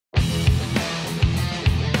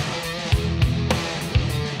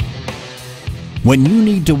When you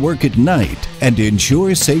need to work at night and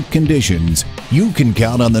ensure safe conditions, you can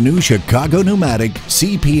count on the new Chicago Pneumatic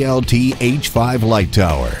CPLT H5 light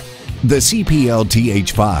tower. The CPLT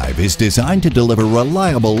H5 is designed to deliver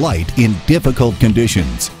reliable light in difficult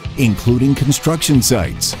conditions, including construction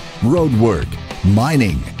sites, road work,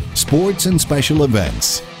 mining, sports and special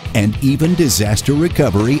events, and even disaster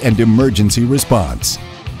recovery and emergency response.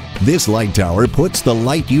 This light tower puts the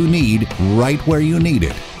light you need right where you need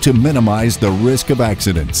it to minimize the risk of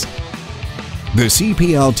accidents. The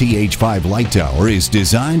CPLT H5 light tower is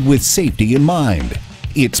designed with safety in mind.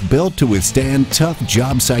 It's built to withstand tough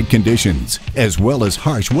job site conditions, as well as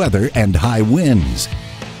harsh weather and high winds.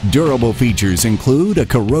 Durable features include a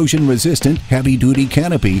corrosion-resistant heavy-duty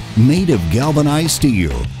canopy made of galvanized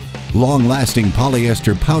steel, long-lasting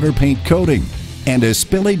polyester powder paint coating, and a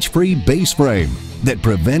spillage-free base frame that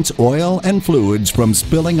prevents oil and fluids from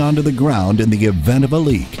spilling onto the ground in the event of a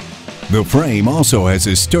leak. The frame also has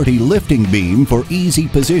a sturdy lifting beam for easy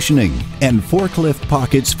positioning and forklift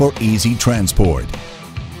pockets for easy transport.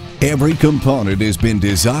 Every component has been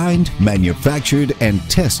designed, manufactured, and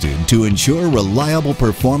tested to ensure reliable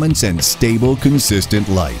performance and stable, consistent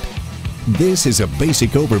light. This is a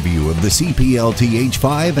basic overview of the CPLT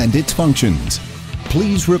H5 and its functions.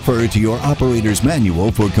 Please refer to your operator's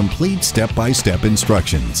manual for complete step-by-step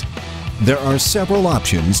instructions. There are several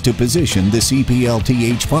options to position the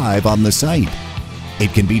CPLT H5 on the site.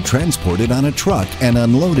 It can be transported on a truck and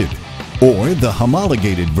unloaded, or the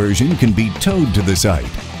homologated version can be towed to the site.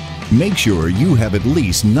 Make sure you have at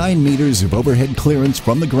least 9 meters of overhead clearance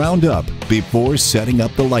from the ground up before setting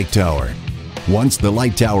up the light tower. Once the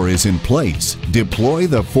light tower is in place, deploy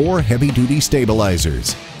the 4 heavy-duty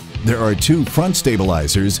stabilizers. There are 2 front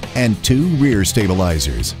stabilizers and 2 rear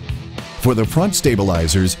stabilizers. For the front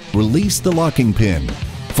stabilizers, release the locking pin,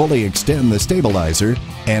 fully extend the stabilizer,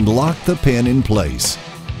 and lock the pin in place.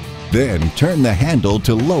 Then turn the handle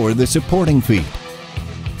to lower the supporting feet.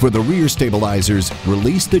 For the rear stabilizers,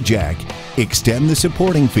 release the jack, extend the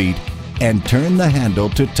supporting feet, and turn the handle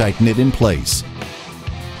to tighten it in place.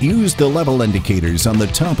 Use the level indicators on the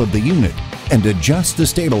top of the unit and adjust the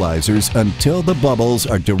stabilizers until the bubbles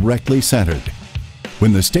are directly centered.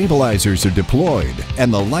 When the stabilizers are deployed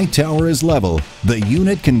and the light tower is level, the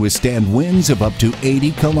unit can withstand winds of up to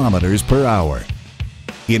 80 kilometers per hour.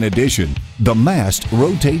 In addition, the mast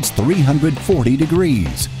rotates 340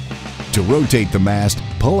 degrees. To rotate the mast,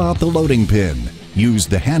 pull out the loading pin, use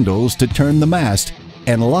the handles to turn the mast,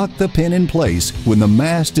 and lock the pin in place when the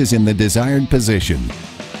mast is in the desired position.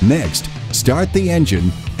 Next, start the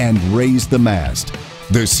engine and raise the mast.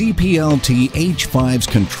 The CPLT H5's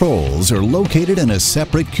controls are located in a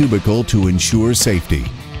separate cubicle to ensure safety.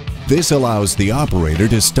 This allows the operator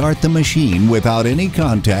to start the machine without any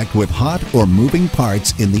contact with hot or moving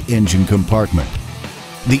parts in the engine compartment.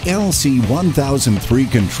 The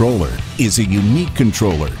LC1003 controller is a unique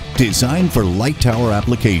controller designed for light tower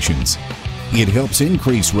applications. It helps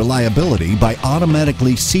increase reliability by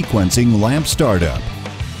automatically sequencing lamp startup.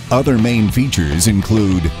 Other main features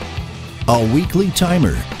include a weekly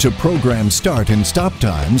timer to program start and stop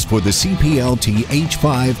times for the CPLT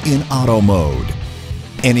H5 in auto mode,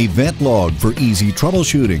 an event log for easy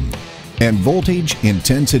troubleshooting, and voltage,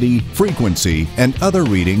 intensity, frequency, and other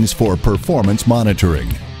readings for performance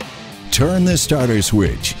monitoring. Turn the starter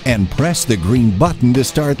switch and press the green button to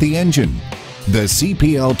start the engine. The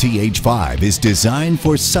CPLT H5 is designed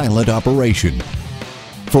for silent operation.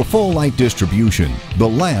 For full light distribution, the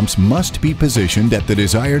lamps must be positioned at the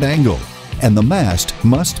desired angle, and the mast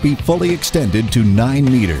must be fully extended to 9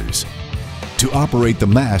 meters. To operate the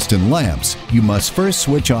mast and lamps, you must first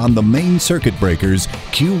switch on the main circuit breakers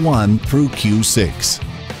Q1 through Q6.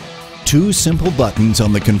 2 simple buttons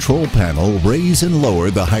on the control panel raise and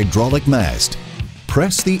lower the hydraulic mast.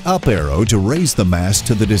 Press the up arrow to raise the mast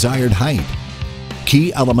to the desired height.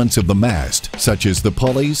 Key elements of the mast, such as the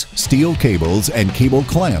pulleys, steel cables, and cable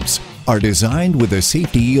clamps, are designed with a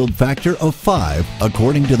safety yield factor of 5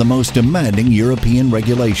 according to the most demanding European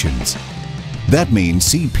regulations. That means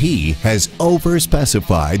CP has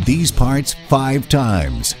over-specified these parts 5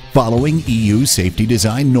 times, following EU safety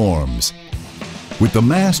design norms. With the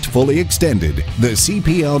mast fully extended, the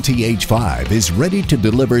CPLT H5 is ready to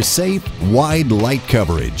deliver safe, wide light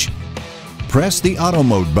coverage. Press the auto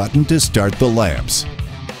mode button to start the lamps.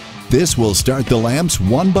 This will start the lamps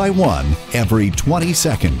one by one every 20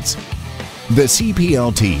 seconds. The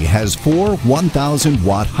CPLT has 4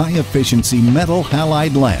 1,000-watt high-efficiency metal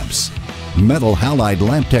halide lamps. Metal halide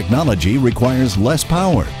lamp technology requires less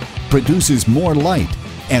power, produces more light,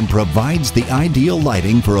 and provides the ideal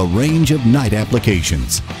lighting for a range of night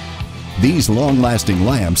applications. These long-lasting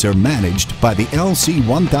lamps are managed by the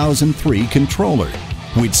LC1003 controller,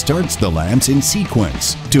 which starts the lamps in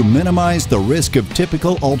sequence to minimize the risk of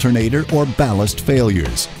typical alternator or ballast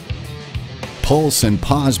failures. Pulse and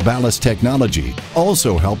pause ballast technology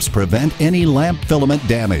also helps prevent any lamp filament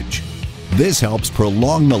damage. This helps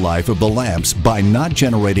prolong the life of the lamps by not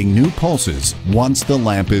generating new pulses once the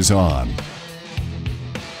lamp is on.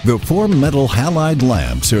 The 4 metal halide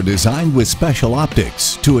lamps are designed with special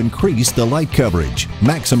optics to increase the light coverage,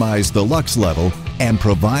 maximize the lux level, and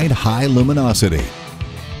provide high luminosity.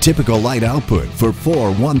 Typical light output for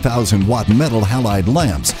 4 1,000-watt metal halide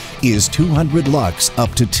lamps is 200 lux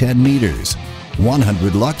up to 10 meters,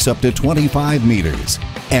 100 lux up to 25 meters,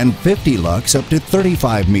 and 50 lux up to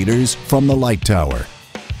 35 meters from the light tower.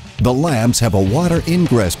 The lamps have a water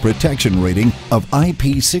ingress protection rating of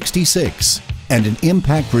IP66 and an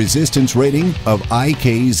impact resistance rating of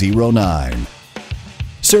IK09.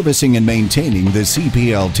 Servicing and maintaining the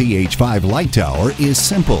CPLT H5 light tower is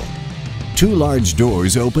simple. 2 large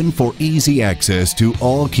doors open for easy access to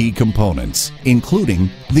all key components, including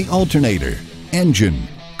the alternator, engine,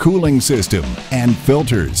 cooling system, and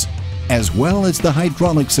filters, as well as the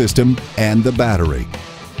hydraulic system and the battery.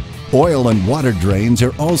 Oil and water drains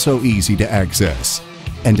are also easy to access,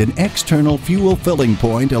 and an external fuel filling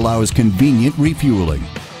point allows convenient refueling.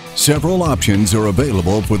 Several options are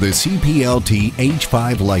available for the CPLT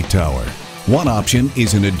H5 light tower. One option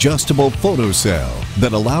is an adjustable photocell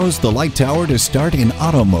that allows the light tower to start in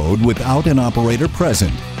auto mode without an operator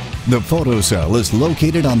present. The photocell is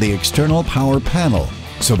located on the external power panel,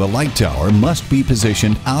 so the light tower must be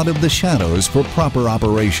positioned out of the shadows for proper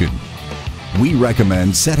operation. We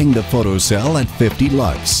recommend setting the photocell at 50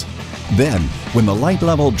 lux. Then, when the light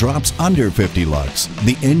level drops under 50 lux,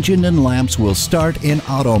 the engine and lamps will start in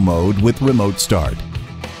auto mode with remote start.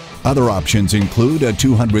 Other options include a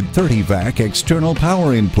 230 VAC external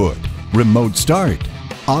power input, remote start,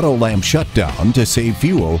 auto lamp shutdown to save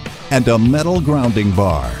fuel, and a metal grounding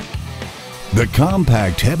bar. The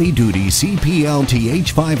compact heavy-duty CPLT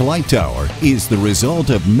H5 light tower is the result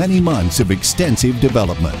of many months of extensive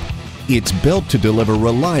development. It's built to deliver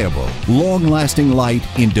reliable, long-lasting light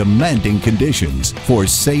in demanding conditions for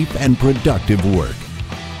safe and productive work.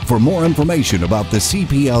 For more information about the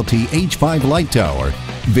CPLT H5 light tower,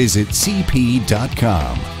 visit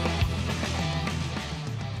cp.com.